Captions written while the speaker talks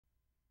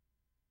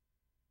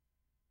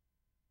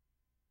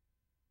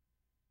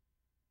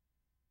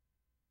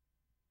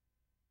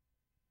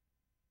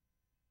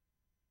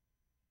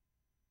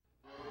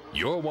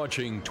You're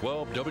watching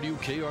 12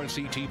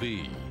 WKRC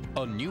TV,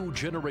 a new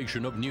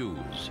generation of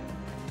news.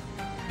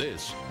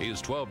 This is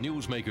 12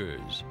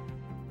 Newsmakers.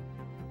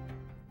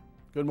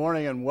 Good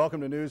morning and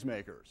welcome to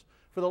Newsmakers.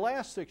 For the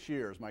last 6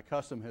 years, my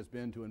custom has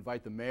been to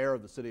invite the mayor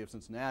of the city of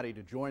Cincinnati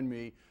to join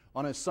me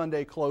on a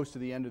Sunday close to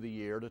the end of the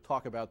year to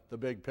talk about the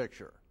big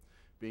picture.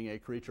 Being a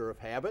creature of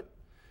habit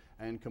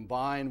and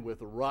combined with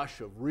the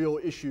rush of real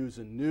issues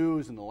and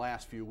news in the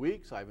last few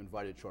weeks, I've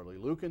invited Charlie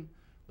Luken,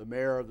 the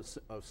mayor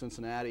of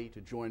Cincinnati, to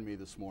join me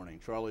this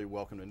morning. Charlie,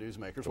 welcome to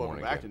Newsmakers. Welcome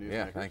back to Newsmakers.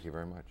 Yeah, thank you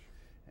very much.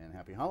 And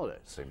happy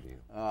holidays. Same to you.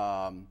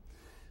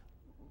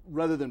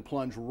 Rather than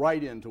plunge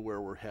right into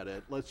where we're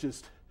headed, let's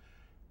just,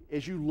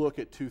 as you look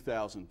at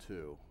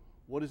 2002,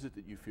 what is it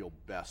that you feel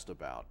best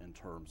about in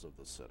terms of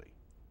the city?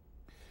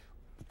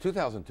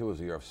 2002 was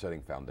a year of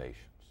setting foundations.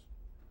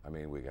 I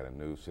mean, we got a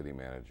new city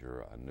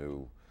manager, a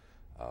new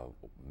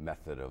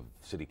method of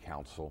city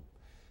council.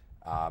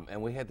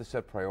 And we had to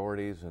set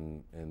priorities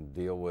and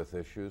deal with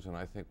issues, and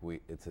I think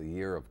it's a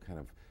year of kind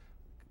of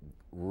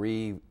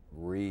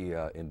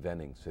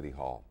reinventing City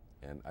Hall.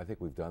 And I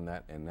think we've done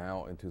that, and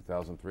now in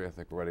 2003, I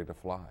think we're ready to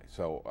fly.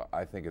 So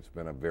I think it's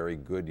been a very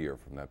good year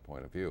from that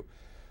point of view.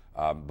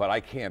 But I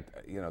can't,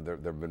 you know, there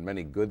have been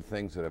many good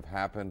things that have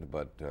happened,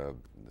 but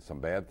some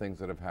bad things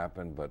that have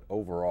happened, but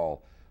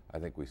overall, I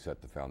think we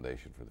set the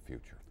foundation for the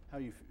future.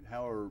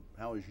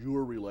 How is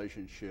your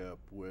relationship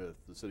with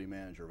the city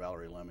manager,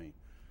 Valerie Lemmy,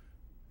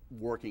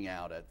 working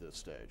out at this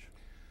stage?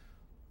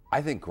 I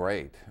think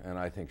great, and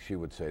I think she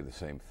would say the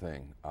same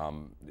thing.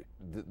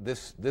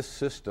 This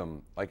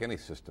system, like any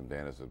system,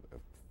 Dan, is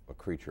a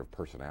creature of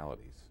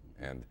personalities,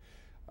 and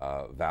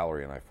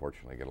Valerie and I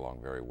fortunately get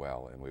along very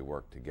well, and we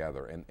work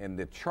together. And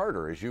the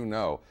charter, as you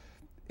know,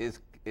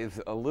 is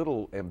a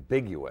little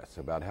ambiguous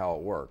about how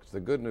it works. The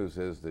good news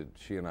is that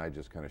she and I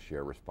just kind of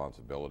share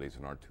responsibilities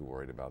and aren't too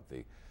worried about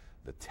the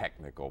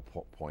technical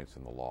points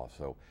in the law.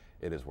 So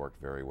it has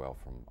worked very well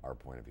from our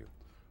point of view.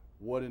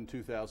 What in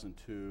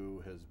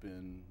 2002 has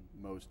been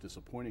most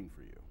disappointing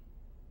for you?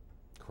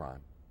 Crime.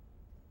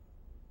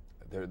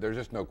 There's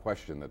just no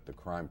question that the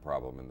crime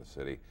problem in the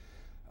city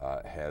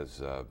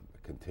has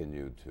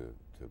continued to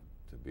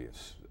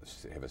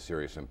have a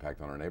serious impact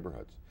on our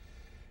neighborhoods.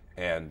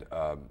 And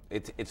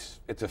it's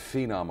a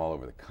phenom all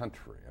over the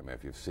country. I mean,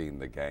 if you've seen,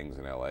 the gangs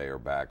in LA are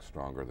back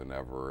stronger than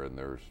ever, and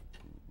there's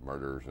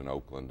murders in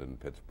Oakland and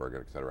Pittsburgh,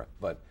 et cetera.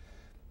 But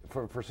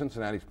for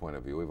Cincinnati's point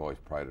of view, we've always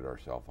prided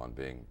ourselves on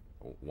being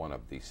one of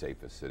the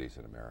safest cities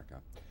in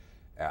America.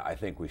 I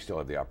think we still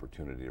have the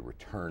opportunity to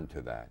return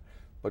to that.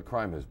 But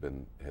crime has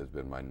been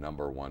my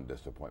number one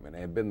disappointment,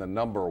 and been the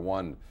number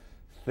one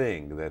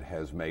thing that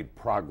has made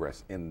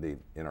progress in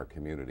our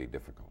community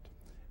difficult.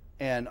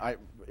 And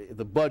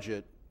the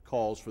budget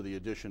calls for the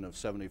addition of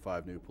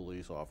 75 new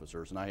police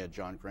officers, and I had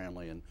John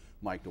Cranley and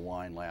Mike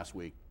DeWine last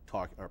week,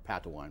 Pat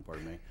DeWine,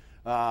 pardon me,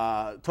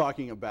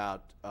 talking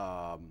about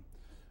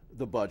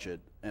the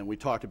budget, and we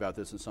talked about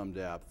this in some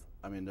depth.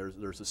 I mean,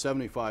 there's the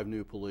 75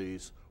 new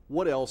police.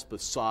 What else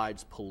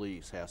besides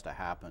police has to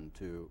happen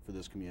for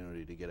this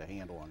community to get a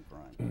handle on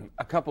crime?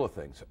 A couple of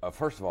things.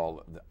 First of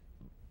all,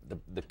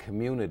 the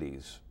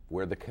communities,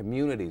 where the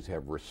communities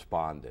have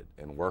responded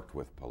and worked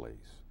with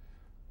police,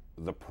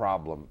 the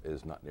problem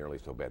is not nearly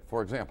so bad.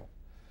 For example,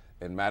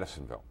 in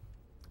Madisonville,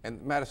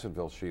 and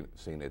Madisonville's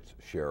seen its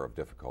share of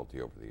difficulty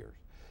over the years,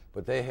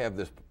 but they have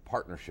this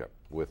partnership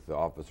with the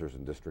officers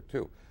in District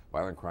 2.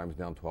 Violent crime is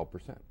down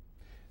 12%.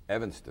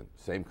 Evanston,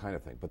 same kind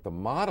of thing. But the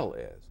model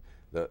is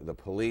the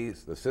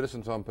police, the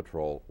citizens on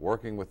patrol,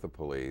 working with the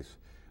police,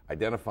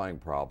 identifying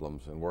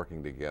problems and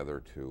working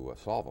together to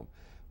solve them.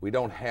 We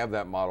don't have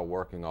that model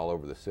working all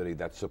over the city.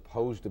 That's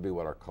supposed to be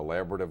what our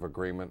collaborative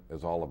agreement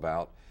is all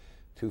about.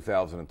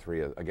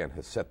 2003, again,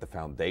 has set the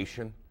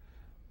foundation.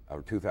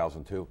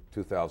 2002,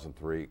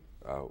 2003,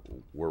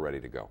 we're ready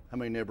to go. How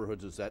many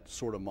neighborhoods is that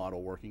sort of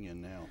model working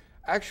in now?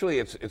 Actually,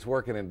 it's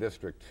working in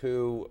District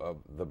 2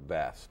 the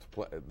best.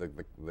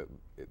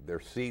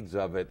 There's seeds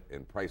of it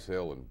in Price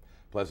Hill and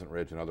Pleasant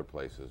Ridge and other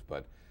places,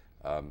 but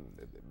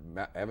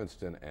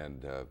Evanston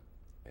and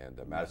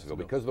Madisonville,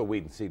 because of the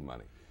weed and seed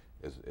money,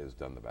 is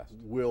done the best.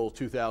 Will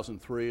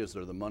 2003, is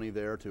there the money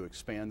there to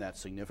expand that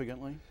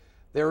significantly?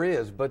 There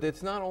is, but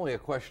it's not only a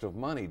question of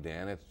money,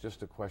 Dan. It's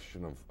just a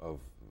question of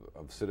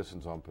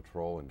citizens on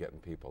patrol and getting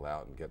people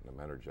out and getting them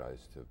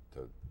energized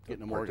to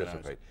getting them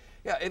participate. Organized.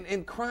 Yeah,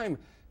 and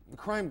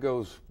crime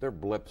goes, there are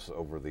blips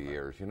over the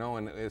years, you know,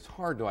 and it's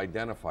hard to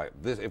identify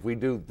this. If we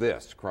do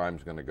this,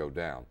 crime's going to go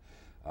down.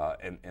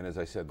 And as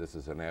I said, this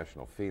is a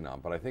national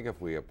phenom. But I think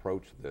if we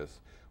approach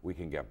this, we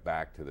can get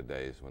back to the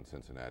days when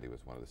Cincinnati was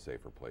one of the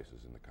safer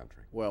places in the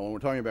country. Well, when we're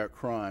talking about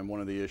crime, one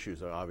of the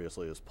issues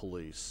obviously is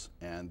police.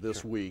 And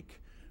this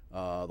week,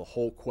 the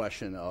whole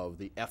question of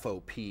the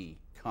FOP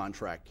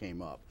contract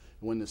came up.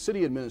 When the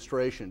city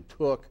administration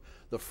took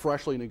the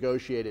freshly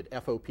negotiated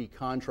FOP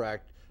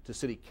contract to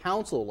City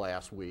Council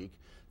last week,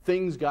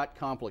 things got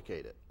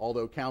complicated.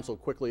 Although council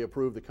quickly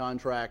approved the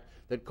contract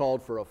that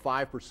called for a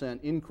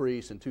 5%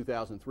 increase in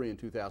 2003 and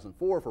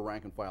 2004 for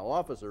rank and file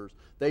officers,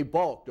 they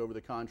balked over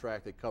the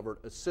contract that covered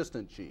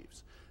assistant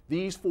chiefs.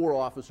 These 4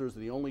 officers are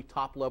the only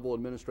top-level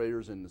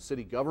administrators in the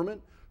city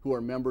government who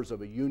are members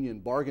of a union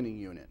bargaining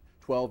unit.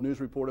 12 News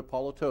reporter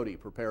Paula Toti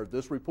prepared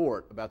this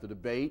report about the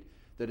debate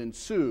that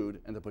ensued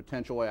and the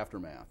potential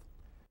aftermath.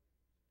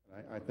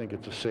 I think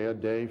it's a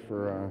sad day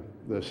for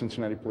the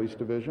Cincinnati Police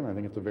Division. I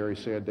think it's a very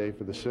sad day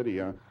for the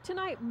city.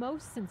 Tonight,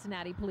 most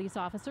Cincinnati police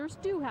officers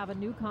do have a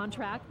new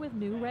contract with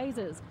new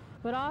raises.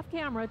 But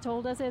off-camera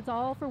told us it's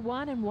all for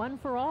one and one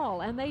for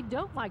all, and they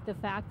don't like the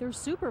fact their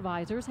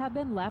supervisors have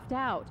been left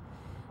out.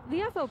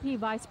 The FOP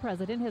vice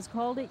president has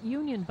called it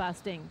union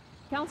busting.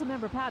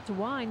 Councilmember Pat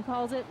DeWine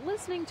calls it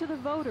listening to the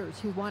voters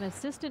who want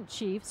assistant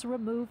chiefs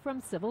removed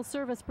from civil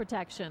service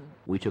protection.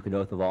 We took an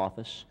oath of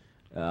office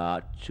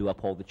to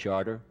uphold the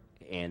charter,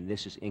 and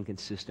this is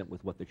inconsistent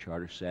with what the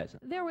charter says.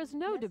 There was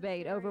no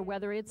debate over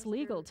whether it's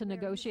legal to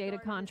negotiate a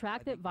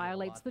contract that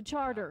violates the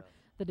charter.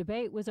 The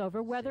debate was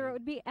over whether it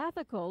would be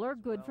ethical or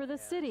good for the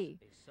city.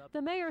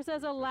 The mayor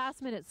says a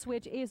last-minute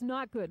switch is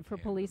not good for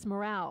police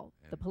morale.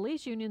 The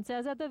police union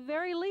says at the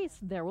very least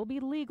there will be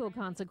legal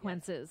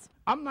consequences.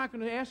 I'm not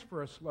going to ask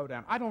for a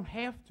slowdown. I don't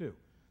have to.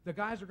 The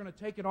guys are going to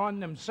take it on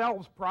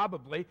themselves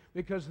probably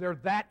because they're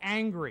that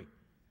angry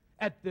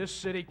at this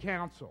city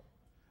council.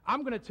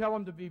 I'm going to tell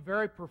them to be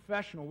very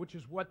professional, which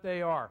is what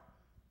they are.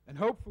 And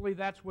hopefully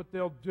that's what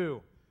they'll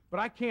do. But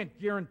I can't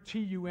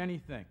guarantee you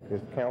anything. If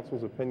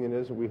council's opinion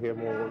is that we have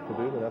more work to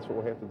do, then that's what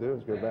we'll have to do,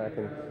 is go back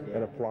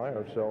and apply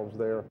ourselves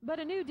there. But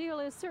a new deal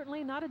is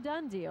certainly not a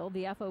done deal.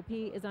 The FOP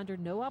is under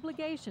no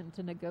obligation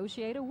to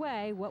negotiate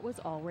away what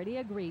was already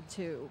agreed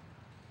to.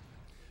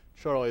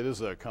 Charlie, this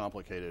is a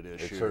complicated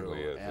issue. It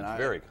certainly is. It's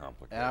very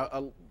complicated.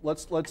 And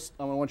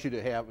I want you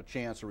to have a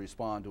chance to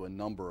respond to a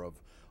number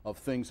of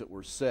things that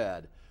were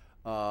said.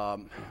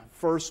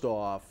 First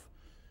off,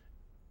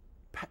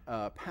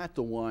 Pat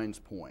DeWine's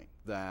point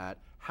that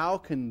how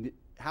can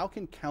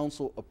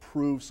council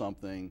approve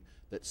something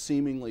that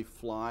seemingly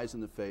flies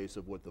in the face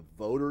of what the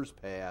voters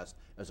passed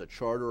as a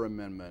charter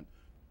amendment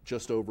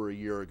just over a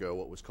year ago,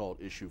 what was called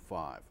Issue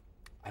 5?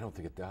 I don't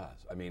think it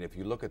does. I mean, if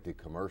you look at the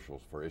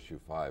commercials for Issue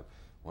 5,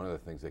 one of the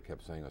things they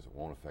kept saying was it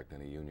won't affect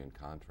any union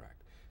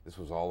contract. This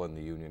was all in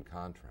the union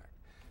contract.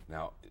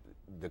 Now,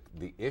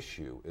 the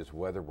issue is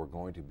whether we're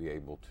going to be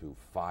able to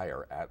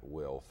fire at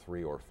will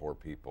 3 or 4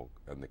 people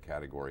in the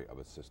category of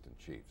assistant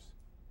chiefs.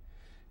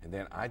 And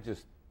then I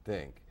just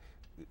think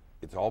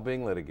it's all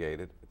being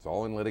litigated. It's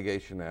all in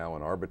litigation now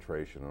and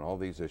arbitration and all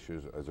these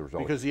issues as a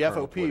result because of the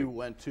FOP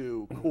went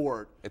to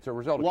court it's a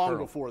result long of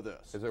before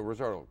this. It's a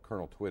result of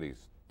Colonel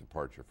Twitty's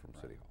departure from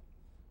City Hall.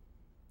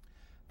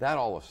 That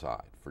all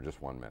aside for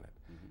just 1 minute.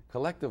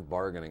 Collective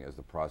bargaining is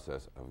the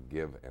process of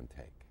give and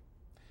take.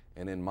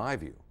 And in my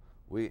view,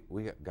 we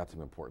got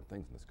some important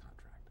things in this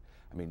contract.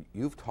 I mean,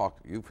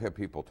 you've had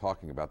people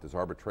talking about this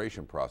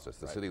arbitration process.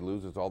 The city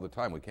loses all the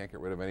time. We can't get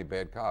rid of any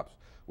bad cops.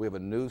 We have a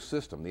new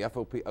system. The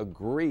FOP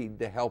agreed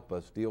to help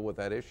us deal with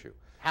that issue.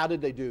 How did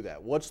they do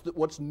that?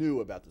 What's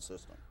new about the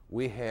system?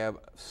 We have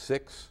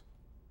 6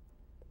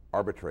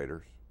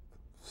 arbitrators,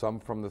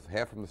 half from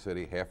the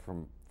city, half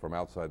from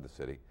outside the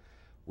city.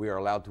 We are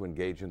allowed to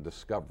engage in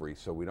discovery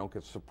so we don't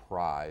get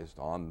surprised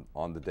on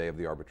the day of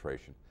the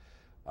arbitration.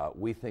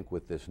 We think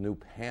with this new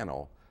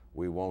panel,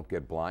 we won't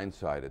get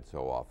blindsided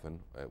so often.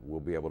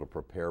 We'll be able to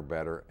prepare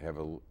better, have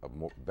a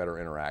better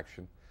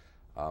interaction.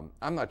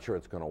 I'm not sure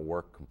it's going to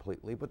work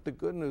completely, but the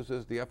good news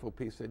is the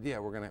FOP said, yeah,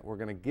 we're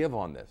gonna give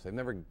on this. They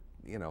never,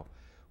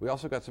 we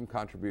also got some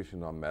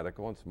contribution on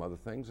medical and some other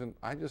things, and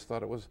I just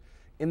thought it was,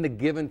 in the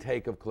give and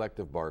take of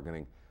collective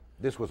bargaining,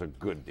 this was a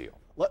good deal.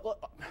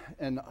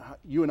 And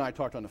you and I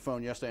talked on the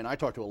phone yesterday, and I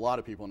talked to a lot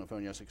of people on the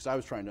phone yesterday because I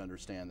was trying to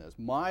understand this.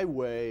 My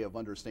way of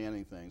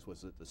understanding things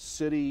was that the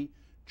city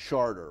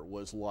charter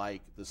was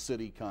like the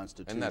city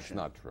constitution. And that's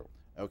not true.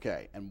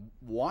 Okay, and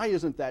why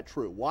isn't that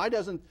true? Why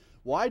doesn't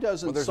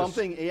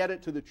something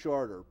added to the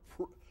charter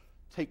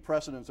take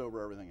precedence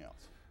over everything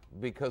else?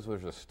 Because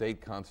there's a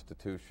state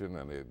constitution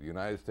and the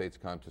United States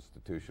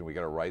Constitution, we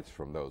get our rights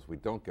from those. We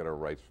don't get our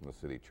rights from the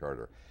city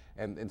charter.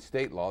 And in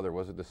state law, there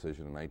was a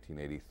decision in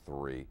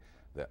 1983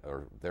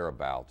 or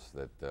thereabouts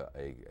that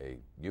a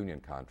union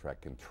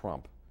contract can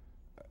trump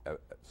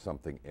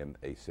something in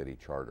a city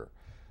charter.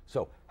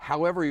 So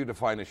however you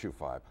define Issue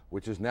 5,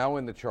 which is now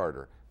in the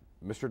charter,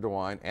 Mr.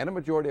 DeWine and a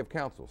majority of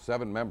council,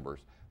 7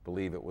 members,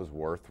 believe it was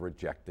worth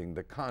rejecting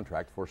the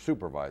contract for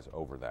supervise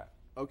over that.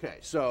 Okay,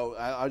 so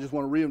I just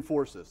want to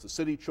reinforce this. The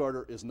city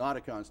charter is not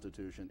a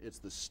constitution. It's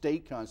the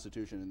state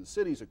constitution, and the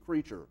city's a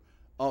creature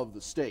of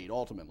the state,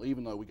 ultimately,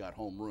 even though we got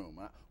home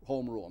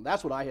rule. And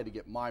that's what I had to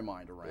get my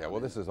mind around. Yeah,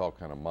 well, this is all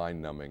kind of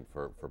mind-numbing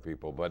for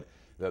people, but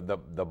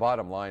the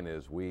bottom line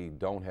is we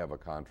don't have a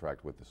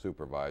contract with the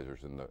supervisors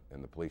in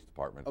the police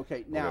department.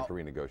 Okay, we have to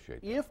renegotiate.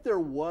 If there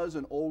was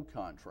an old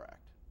contract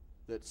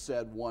that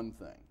said one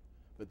thing,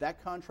 but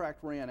that contract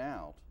ran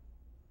out,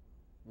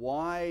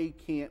 why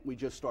can't we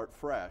just start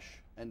fresh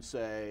and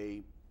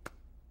say,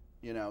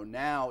 You know,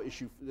 now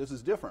this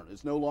is different.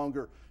 It's no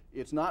longer,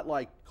 it's not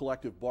like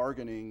collective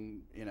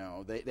bargaining. You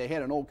know, they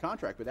had an old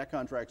contract, but that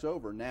contract's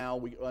over. Now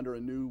we under a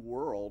new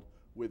world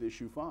with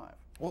issue 5.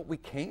 Well, we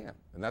can,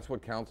 and that's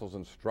what council's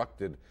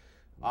instructed.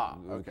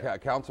 Okay.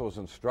 Council has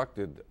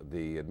instructed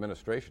the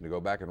administration to go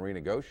back and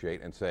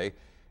renegotiate and say,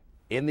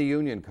 in the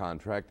union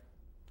contract,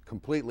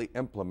 completely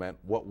implement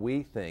what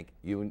we think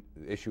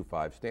issue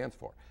 5 stands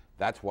for.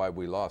 That's why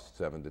we lost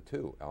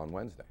 7-2 on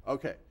Wednesday.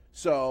 Okay,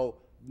 so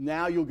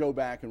now you'll go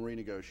back and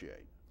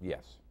renegotiate.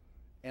 Yes.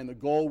 And the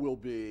goal will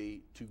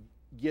be to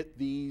get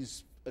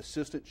these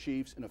assistant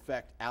chiefs, in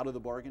effect, out of the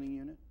bargaining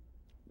unit?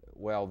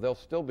 Well, they'll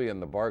still be in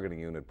the bargaining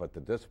unit, but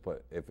the discipline,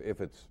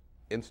 if it's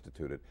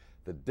instituted,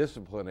 the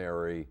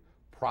disciplinary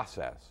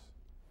process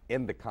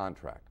in the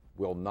contract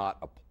will not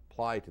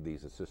apply to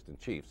these assistant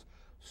chiefs,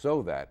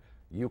 so that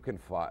you can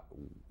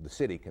the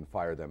city can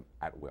fire them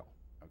at will.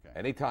 Okay.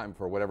 Anytime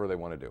for whatever they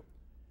want to do.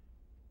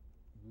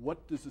 What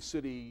is the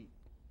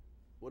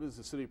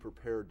city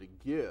prepared to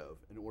give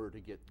in order to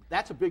get?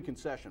 That's a big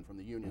concession from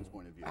the union's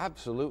point of view.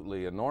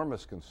 Absolutely,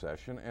 enormous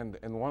concession, and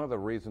one of the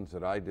reasons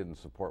that I didn't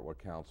support what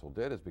council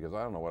did is because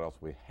I don't know what else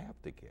we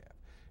have to give.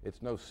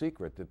 It's no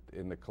secret that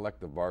in the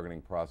collective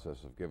bargaining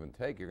process of give and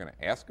take, you're going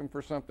to ask them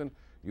for something,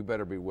 you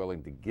better be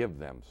willing to give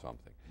them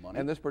something. Money.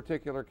 In this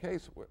particular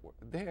case,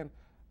 Dan,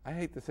 I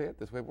hate to say it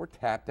this way, we're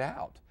tapped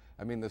out.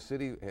 I mean, the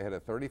city had a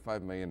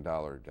 $35 million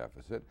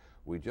deficit.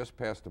 We just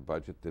passed a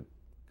budget that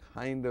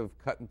kind of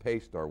cut and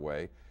paste our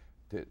way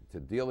to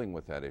dealing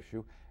with that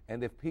issue.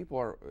 And if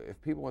people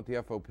want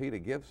the FOP to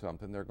give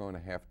something, they're going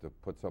to have to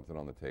put something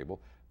on the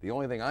table. The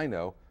only thing I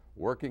know,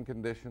 working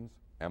conditions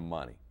and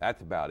money.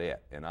 That's about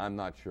it. And I'm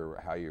not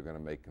sure how you're going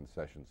to make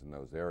concessions in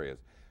those areas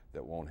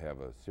that won't have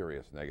a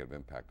serious negative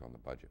impact on the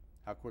budget.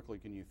 How quickly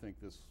can you think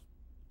this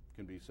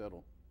can be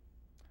settled?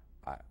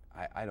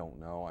 I don't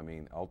know. I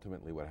mean,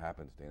 ultimately what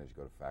happens, Dan, is you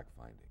go to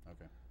fact-finding.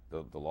 Okay.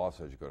 The law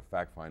says you go to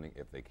fact-finding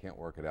if they can't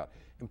work it out.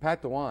 And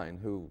Pat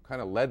DeWine, who kind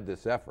of led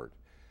this effort,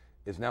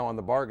 is now on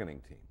the bargaining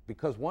team.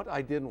 Because what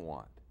I didn't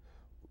want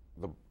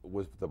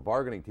was the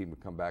bargaining team to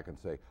come back and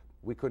say,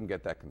 we couldn't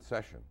get that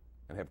concession,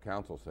 and have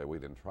council say we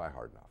didn't try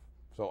hard enough.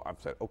 So I've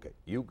said, okay,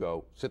 you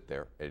go sit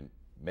there and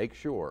make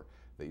sure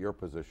that your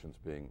position's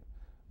being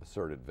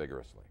asserted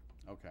vigorously.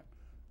 Okay.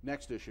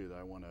 Next issue that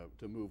I want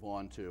to move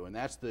on to, and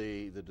that's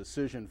the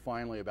decision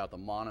finally about the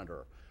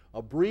monitor.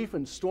 A brief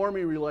and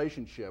stormy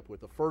relationship with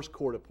the first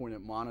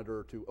court-appointed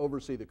monitor to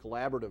oversee the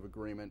collaborative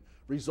agreement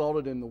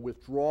resulted in the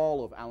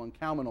withdrawal of Alan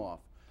Kalmanoff.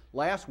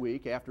 Last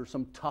week, after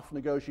some tough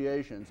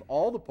negotiations,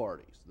 all the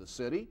parties, the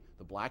city,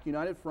 the Black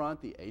United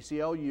Front, the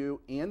ACLU,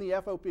 and the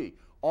FOP,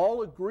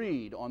 all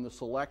agreed on the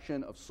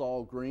selection of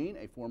Saul Green,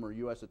 a former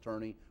U.S.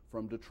 attorney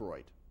from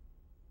Detroit.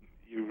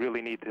 You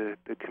really need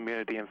the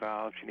community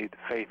involved. You need the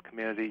faith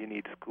community. You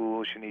need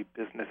schools. You need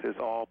businesses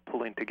all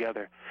pulling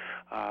together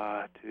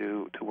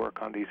to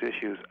work on these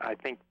issues. I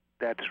think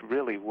that's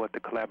really what the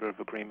collaborative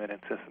agreement in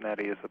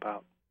Cincinnati is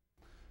about.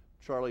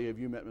 Charlie, have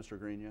you met Mr.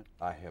 Green yet?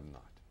 I have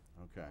not.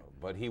 Okay.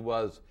 But he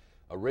was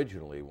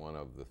originally one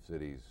of the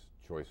city's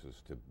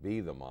choices to be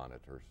the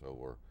monitor, so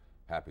we're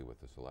happy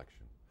with the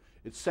selection.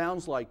 It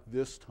sounds like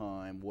this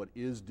time what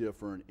is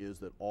different is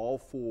that all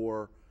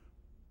four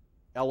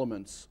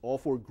elements, all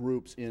four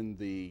groups in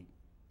the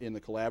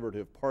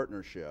collaborative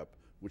partnership,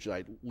 which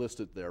I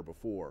listed there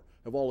before,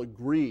 have all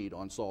agreed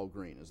on Saul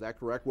Green. Is that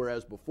correct?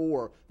 Whereas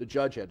before, the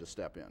judge had to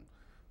step in.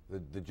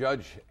 The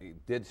judge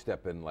did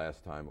step in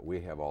last time.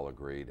 We have all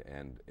agreed,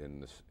 and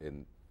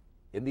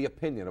in the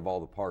opinion of all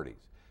the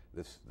parties,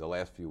 the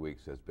last few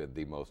weeks has been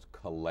the most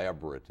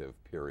collaborative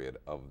period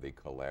of the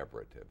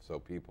collaborative. So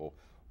people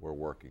were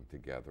working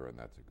together, and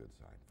that's a good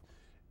sign.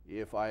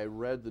 If I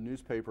read the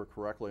newspaper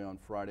correctly on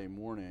Friday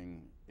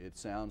morning, it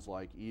sounds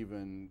like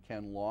even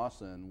Ken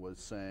Lawson was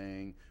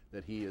saying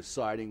that he is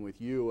siding with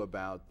you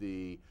about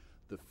the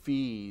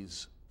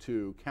fees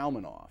to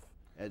Kalmanoff.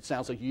 It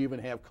sounds like you even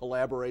have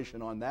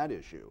collaboration on that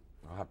issue.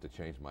 I'll have to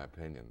change my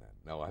opinion then.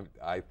 No,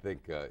 I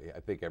think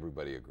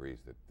everybody agrees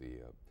that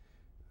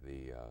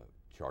the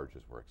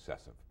charges were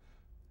excessive.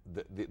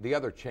 The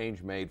other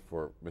change made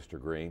for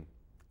Mr. Green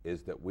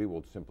is that we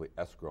will simply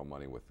escrow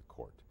money with the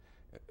court.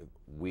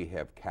 We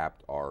have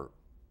capped our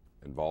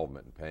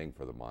involvement in paying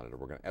for the monitor.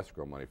 We're going to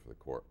escrow money for the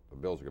court. The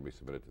bills are going to be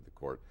submitted to the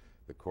court.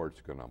 The court's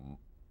going to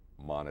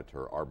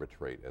monitor,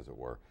 arbitrate, as it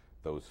were,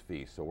 those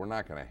fees. So we're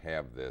not going to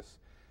have this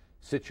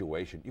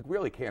situation. You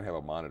really can't have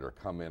a monitor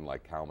come in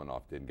like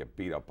Kalmanoff did and get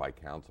beat up by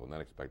counsel and then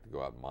expect to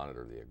go out and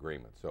monitor the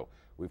agreement. So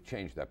we've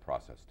changed that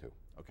process too.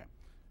 Okay.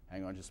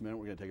 Hang on just a minute.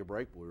 We're going to take a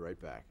break. We'll be right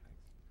back.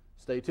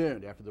 Stay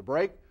tuned. After the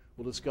break,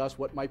 we'll discuss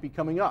what might be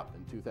coming up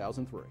in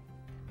 2003.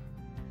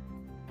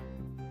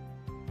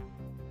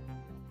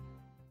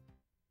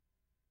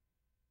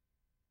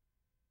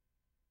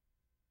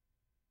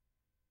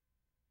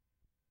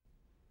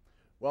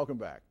 Welcome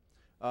back.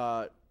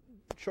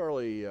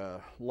 Charlie,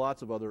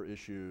 lots of other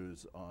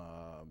issues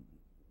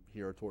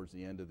here towards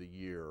the end of the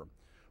year.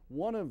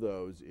 One of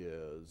those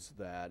is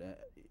that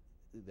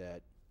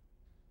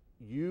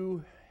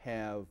you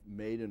have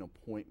made an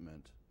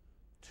appointment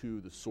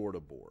to the SORTA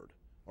board,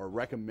 or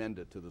recommend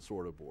it to the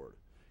SORTA board.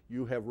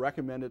 You have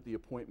recommended the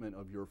appointment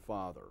of your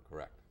father.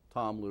 Correct.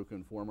 Tom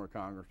Luken, former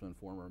congressman,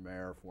 former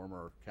mayor,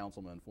 former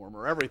councilman,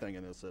 former everything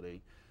in this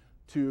city,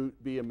 to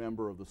be a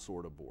member of the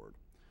SORTA board.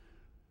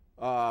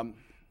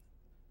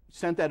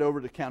 Sent that over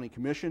to the county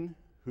commission,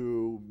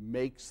 who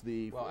makes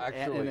the, well,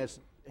 actually, and it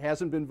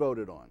hasn't been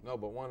voted on. No,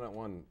 but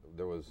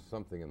there was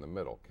something in the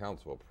middle.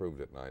 Council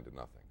approved it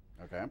 9-0.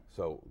 Okay.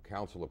 So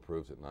council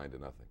approves it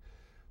 9-0.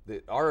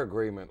 Our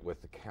agreement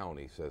with the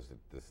county says that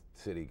the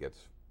city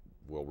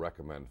will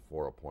recommend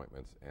 4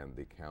 appointments, and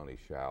the county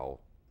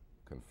shall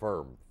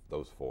confirm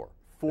those 4.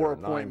 4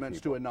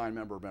 appointments to a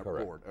 9-member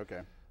Correct. board.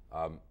 Okay.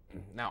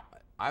 Now,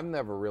 I've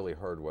never really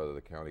heard whether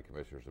the county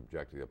commissioners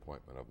object to the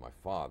appointment of my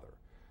father.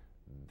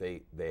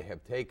 They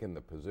have taken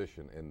the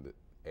position and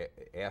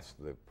asked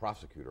the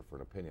prosecutor for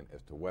an opinion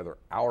as to whether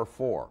our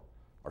 4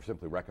 are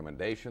simply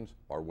recommendations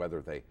or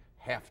whether they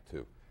have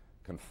to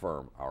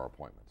confirm our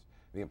appointments.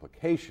 The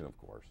implication, of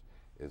course,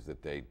 is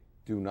that they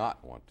do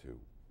not want to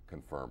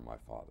confirm my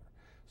father.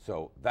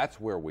 So that's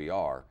where we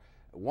are.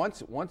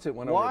 Once it went over to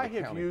the county. Why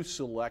have you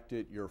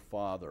selected your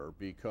father?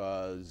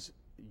 Because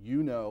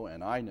you know,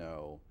 and I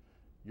know,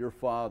 your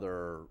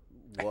father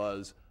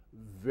was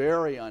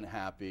very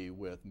unhappy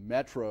with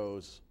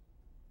Metro's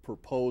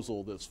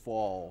proposal this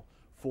fall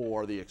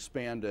for the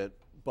expanded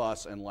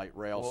bus and light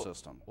rail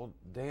system. Well,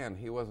 Dan,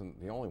 he wasn't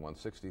the only one.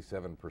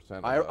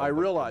 67% I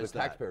realize the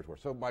taxpayers were.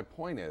 So my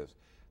point is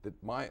that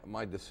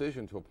my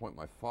decision to appoint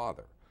my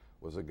father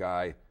was a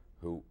guy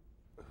who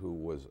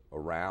was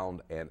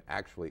around and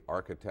actually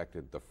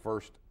architected the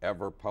first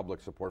ever public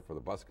support for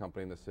the bus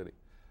company in the city,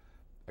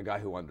 a guy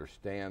who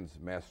understands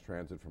mass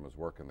transit from his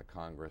work in the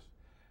Congress,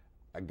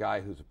 a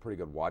guy who's a pretty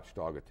good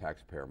watchdog of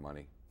taxpayer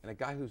money, and a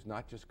guy who's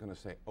not just going to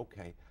say,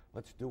 okay,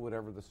 let's do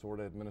whatever the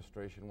SORTA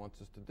administration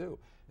wants us to do,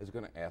 is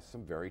going to ask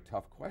some very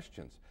tough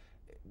questions.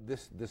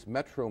 This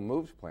Metro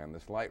Moves plan,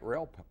 this light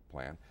rail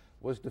plan,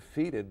 was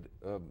defeated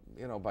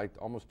by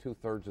almost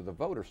 2/3 of the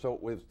voters. So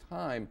it was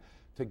time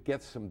to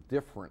get some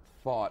different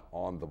thought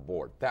on the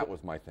board. That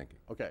was my thinking.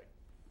 Okay.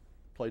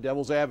 Play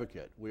devil's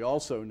advocate. We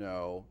also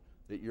know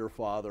that your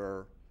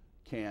father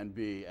can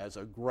be as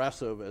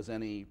aggressive as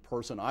any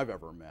person I've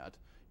ever met,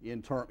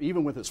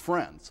 even with his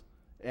friends,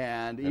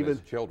 and even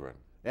his children.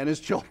 And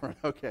his children,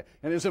 okay,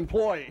 and his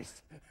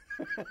employees.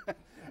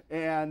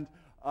 And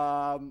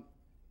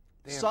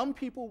some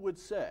people would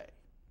say,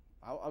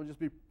 I'll just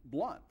be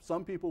blunt,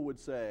 some people would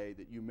say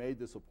that you made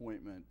this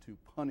appointment to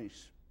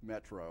punish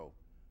Metro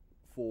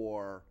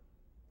for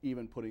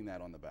even putting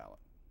that on the ballot.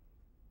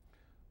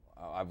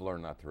 I've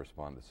learned not to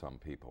respond to some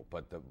people,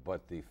 but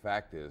the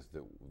fact is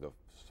that the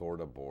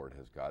SORTA board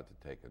has got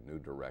to take a new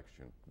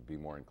direction, be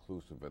more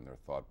inclusive in their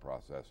thought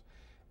process,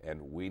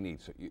 and we need.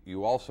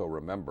 You also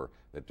remember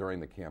that during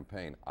the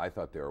campaign, I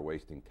thought they were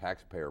wasting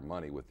taxpayer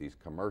money with these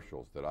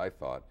commercials that I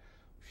thought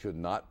should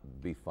not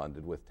be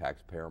funded with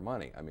taxpayer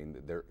money. I mean,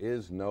 there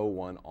is no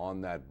one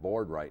on that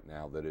board right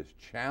now that is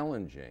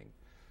challenging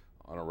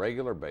on a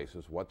regular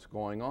basis what's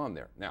going on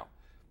there. Now,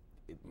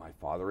 my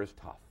father is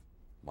tough.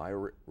 My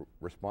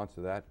response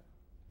to that,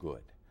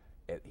 good.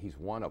 He's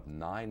one of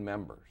 9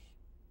 members.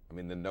 I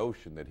mean, the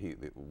notion that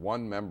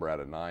one member out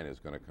of 9 is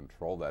going to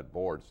control that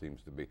board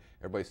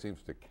everybody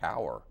seems to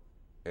cower.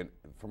 And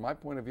from my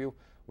point of view,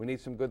 we need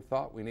some good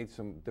thought. We need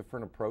some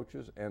different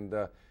approaches. And,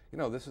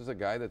 this is a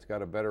guy that's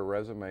got a better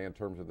resume in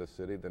terms of the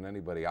city than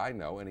anybody I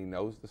know, and he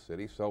knows the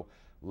city. So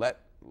let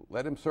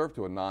him serve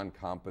to a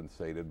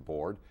non-compensated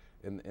board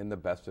in the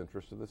best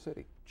interest of the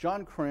city.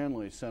 John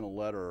Cranley sent a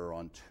letter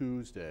on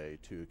Tuesday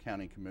to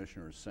county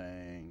commissioners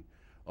saying,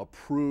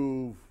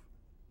 approve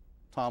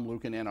Tom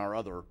Luken and our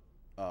other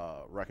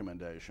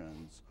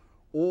recommendations,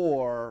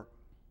 or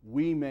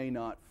we may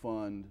not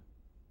fund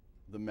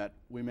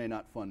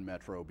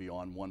Metro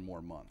beyond 1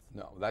 more month.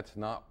 No, that's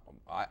not.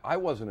 I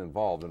wasn't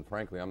involved, and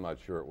frankly, I'm not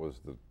sure it was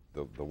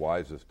the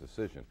wisest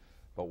decision.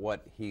 But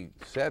what he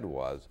said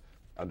was,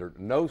 under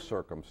no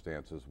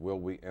circumstances will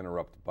we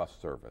interrupt bus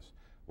service.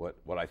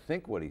 What I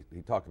think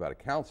he talked about at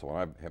council, and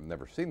I have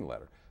never seen the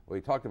letter, what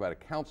he talked about at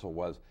council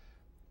was,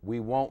 we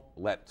won't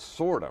let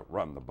SORTA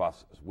run the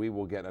buses. We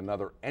will get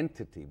another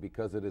entity,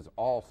 because it is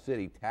all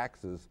city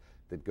taxes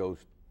that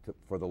goes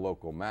for the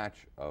local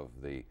match of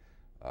the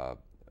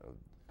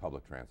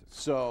public transit.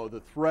 So the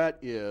threat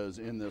is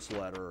in this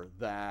letter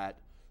that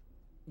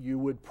you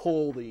would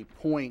pull the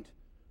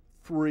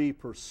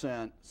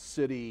 0.3%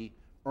 city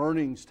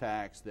earnings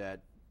tax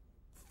that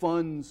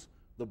funds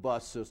the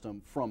bus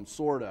system from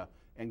SORTA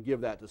and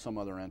give that to some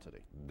other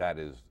entity. That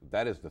is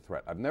the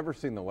threat. I've never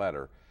seen the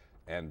letter,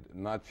 and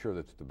not sure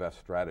that's the best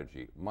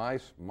strategy. My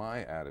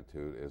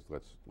attitude is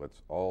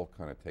let's all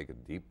kind of take a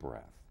deep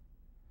breath.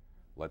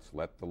 Let's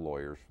let the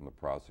lawyers from the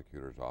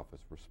prosecutor's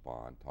office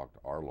respond, talk to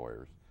our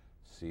lawyers,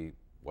 see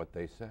what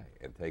they say,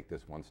 and take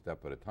this one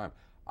step at a time.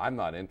 I'm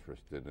not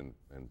interested in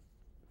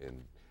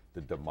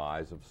the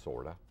demise of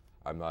SORTA.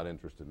 I'm not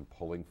interested in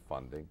pulling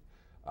funding.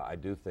 I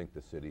do think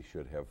the city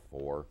should have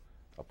 4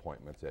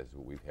 appointments, as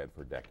we've had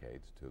for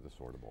decades, to the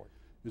SORTA board.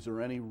 Is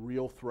there any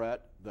real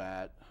threat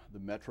that the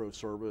Metro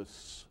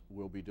service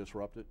will be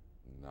disrupted?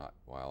 Not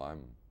while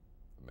I'm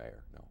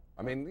mayor, no.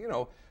 I mean, you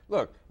know,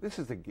 look, this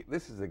is a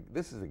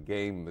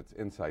game that's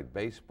inside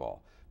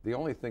baseball. The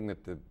only thing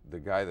that the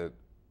guy that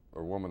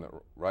or woman that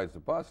rides the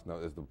bus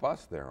knows is the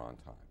bus there on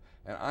time.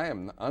 And I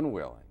am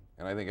unwilling,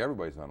 and I think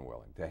everybody's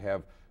unwilling, to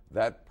have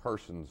that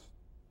person's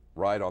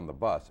ride on the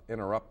bus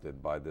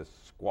interrupted by this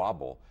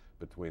squabble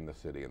between the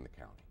city and the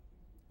county.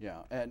 Yeah,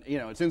 and you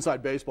know, it's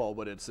inside baseball,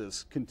 but it's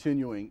this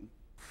continuing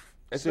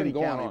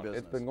city-county business.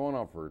 It's been going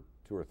on for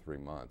 2 or 3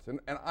 months. And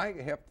I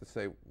have to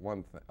say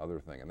one other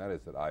thing, and that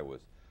is that I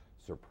was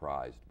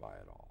surprised by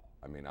it all.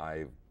 I mean,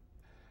 I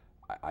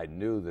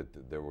knew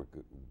that there would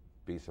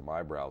be some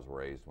eyebrows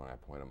raised when I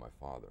appointed my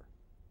father,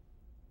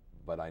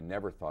 but I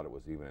never thought it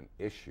was even an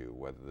issue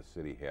whether the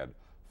city had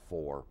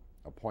 4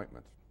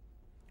 appointments.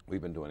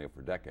 We've been doing it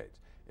for decades.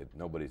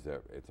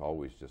 It's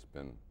always just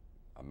been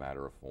a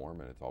matter of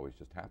form, and it's always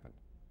just happened.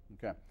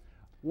 Okay.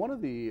 One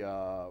of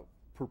the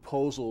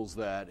proposals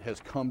that has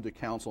come to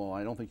council,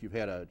 and I don't think you've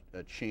had a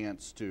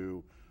chance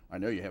to, I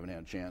know you haven't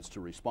had a chance to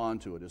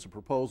respond to it, is a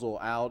proposal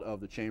out of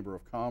the Chamber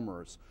of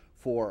Commerce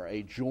for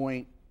a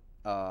joint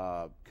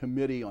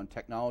committee on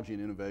technology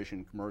and innovation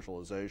and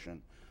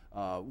commercialization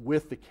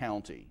with the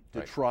county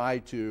to try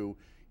to,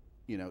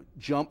 you know,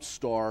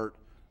 jumpstart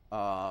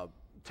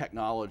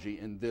technology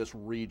in this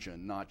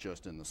region, not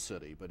just in the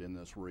city, but in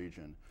this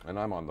region. And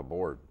I'm on the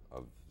board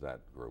of that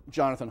group.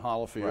 Jonathan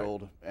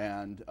Hollifield,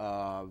 and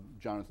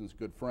Jonathan's a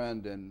good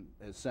friend and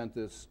has sent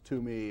this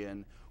to me.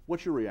 And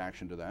what's your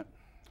reaction to that?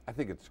 I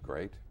think it's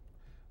great.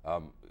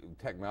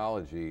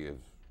 Technology, is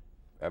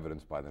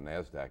evidenced by the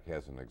NASDAQ,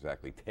 hasn't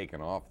exactly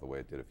taken off the way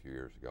it did a few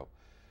years ago.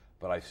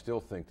 But I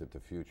still think that the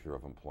future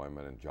of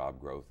employment and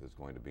job growth is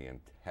going to be in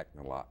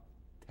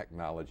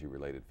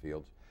technology-related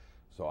fields.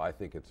 So I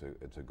think it's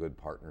a good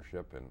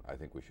partnership, and I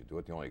think we should do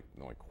it. The only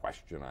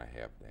question I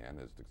have, Dan,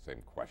 is the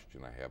same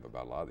question I have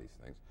about a lot of these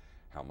things: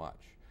 how much?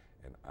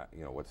 And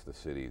you know, what's the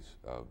city's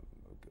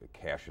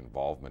cash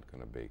involvement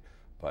going to be?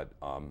 But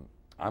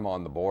I'm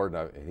on the board.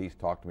 He's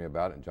talked to me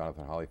about it, and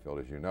Jonathan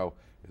Hollifield, as you know,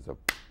 is a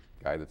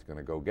guy that's going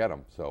to go get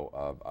them. So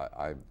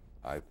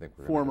I think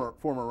we're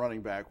former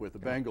running back with the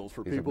Bengals.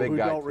 For people who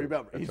don't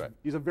remember,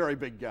 he's a very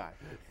big guy.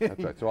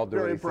 That's right. So I'll do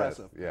very what he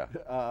impressive. Says.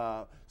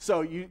 Yeah.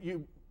 So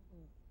you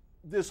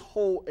this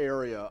whole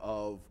area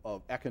of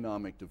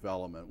economic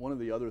development, one of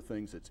the other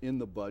things that's in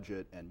the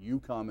budget, and you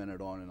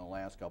commented on in the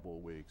last couple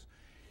of weeks,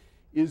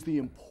 is the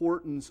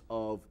importance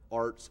of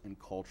arts and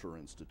culture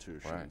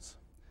institutions.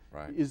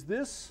 Right. Is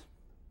this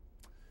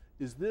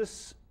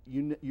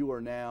you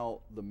are now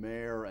the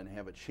mayor and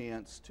have a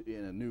chance to,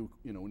 in a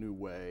new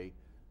way,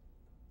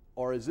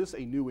 or is this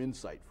a new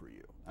insight for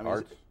you? I mean,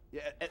 arts?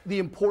 The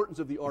importance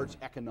of the arts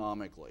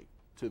economically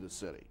to the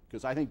city,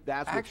 because I think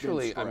that's what's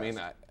been stressed. I mean,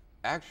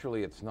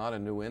 actually, it's not a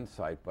new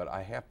insight, but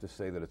I have to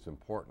say that it's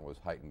important. It was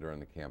heightened during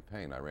the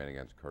campaign. I ran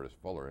against Curtis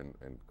Fuller,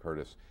 and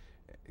Curtis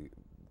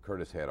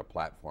had a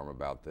platform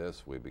about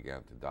this. We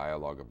began to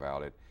dialogue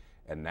about it,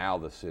 and now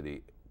the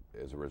city,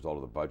 as a result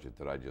of the budget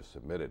that I just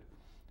submitted,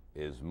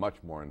 is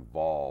much more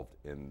involved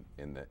in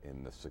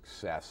the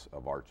success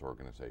of arts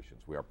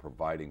organizations. We are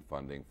providing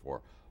funding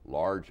for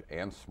large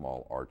and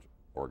small arts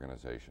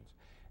organizations.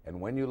 And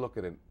when you look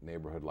at a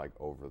neighborhood like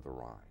Over the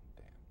Rhine,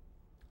 Dan,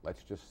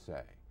 let's just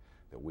say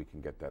that we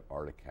can get that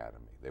art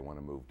academy. They want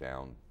to move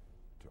down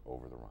to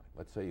Over the Rhine.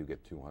 Let's say you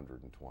get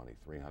 220,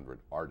 300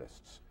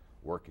 artists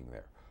working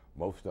there.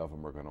 Most of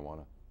them are going to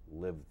want to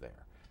live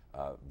there.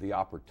 The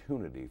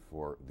opportunity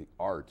for the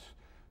arts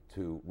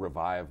to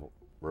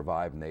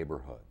revive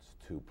neighborhoods,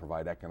 to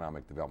provide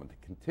economic development,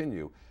 to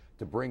continue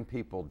to bring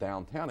people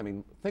downtown. I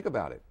mean, think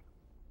about it.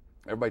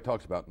 Everybody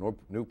talks about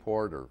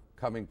Newport or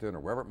Covington or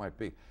wherever it might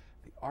be.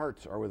 The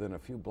arts are within a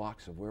few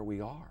blocks of where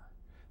we are.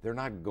 They're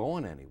not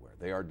going anywhere.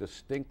 They are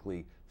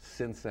distinctly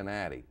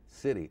Cincinnati,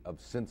 city of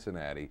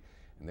Cincinnati,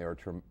 and they are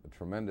a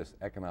tremendous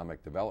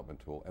economic development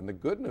tool. And the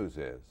good news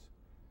is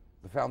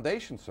the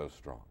foundation's so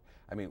strong.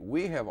 I mean,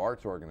 we have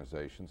arts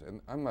organizations,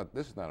 and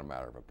this is not a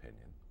matter of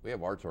opinion. We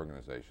have arts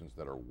organizations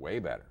that are way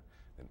better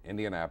than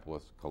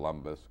Indianapolis,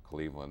 Columbus,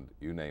 Cleveland,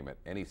 you name it,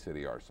 any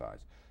city our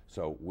size.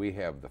 So we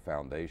have the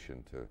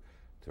foundation to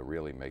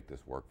really make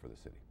this work for the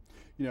city.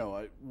 You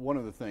know, one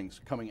of the things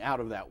coming out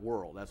of that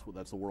world,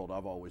 that's the world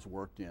I've always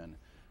worked in.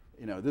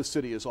 You know, this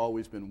city has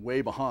always been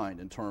way behind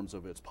in terms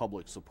of its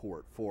public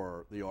support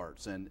for the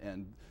arts,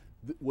 and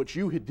what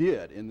you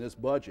did in this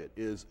budget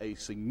is a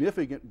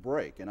significant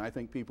break, and I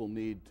think people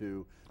need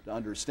to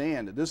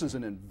understand that this is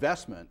an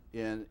investment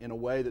in a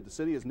way that the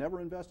city has never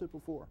invested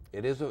before.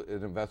 It is an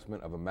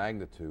investment of a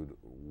magnitude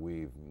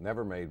we've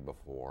never made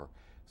before.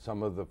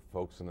 Some of the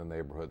folks in the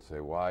neighborhood say,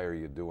 why are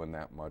you doing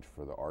that much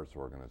for the arts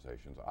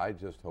organizations? I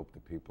just hope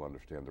that people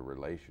understand the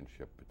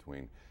relationship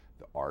between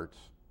the arts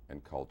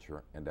and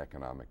culture and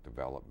economic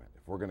development.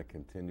 If we're going to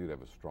continue to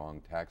have a strong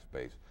tax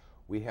base,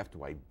 we have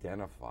to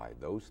identify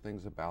those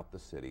things about the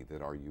city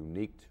that are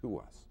unique to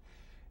us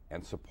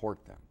and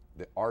support them.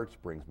 The arts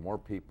brings more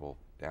people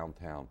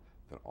downtown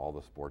than all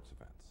the sports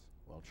events.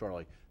 Well,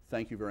 Charlie,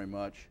 thank you very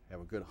much.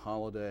 Have a good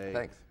holiday.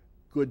 Thanks.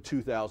 Good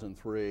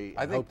 2003.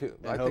 I think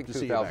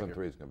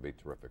 2003 is going to be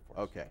terrific for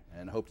us. Okay,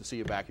 and hope to see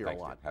you back here Thanks,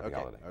 a lot. Happy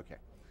holiday. Okay.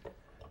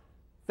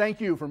 Thank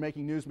you for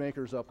making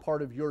Newsmakers a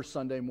part of your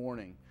Sunday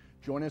morning.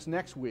 Join us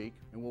next week,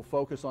 and we'll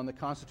focus on the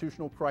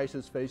constitutional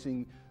crisis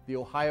facing the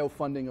Ohio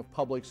funding of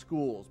public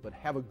schools. But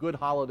have a good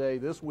holiday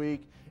this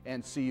week,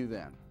 and see you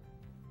then.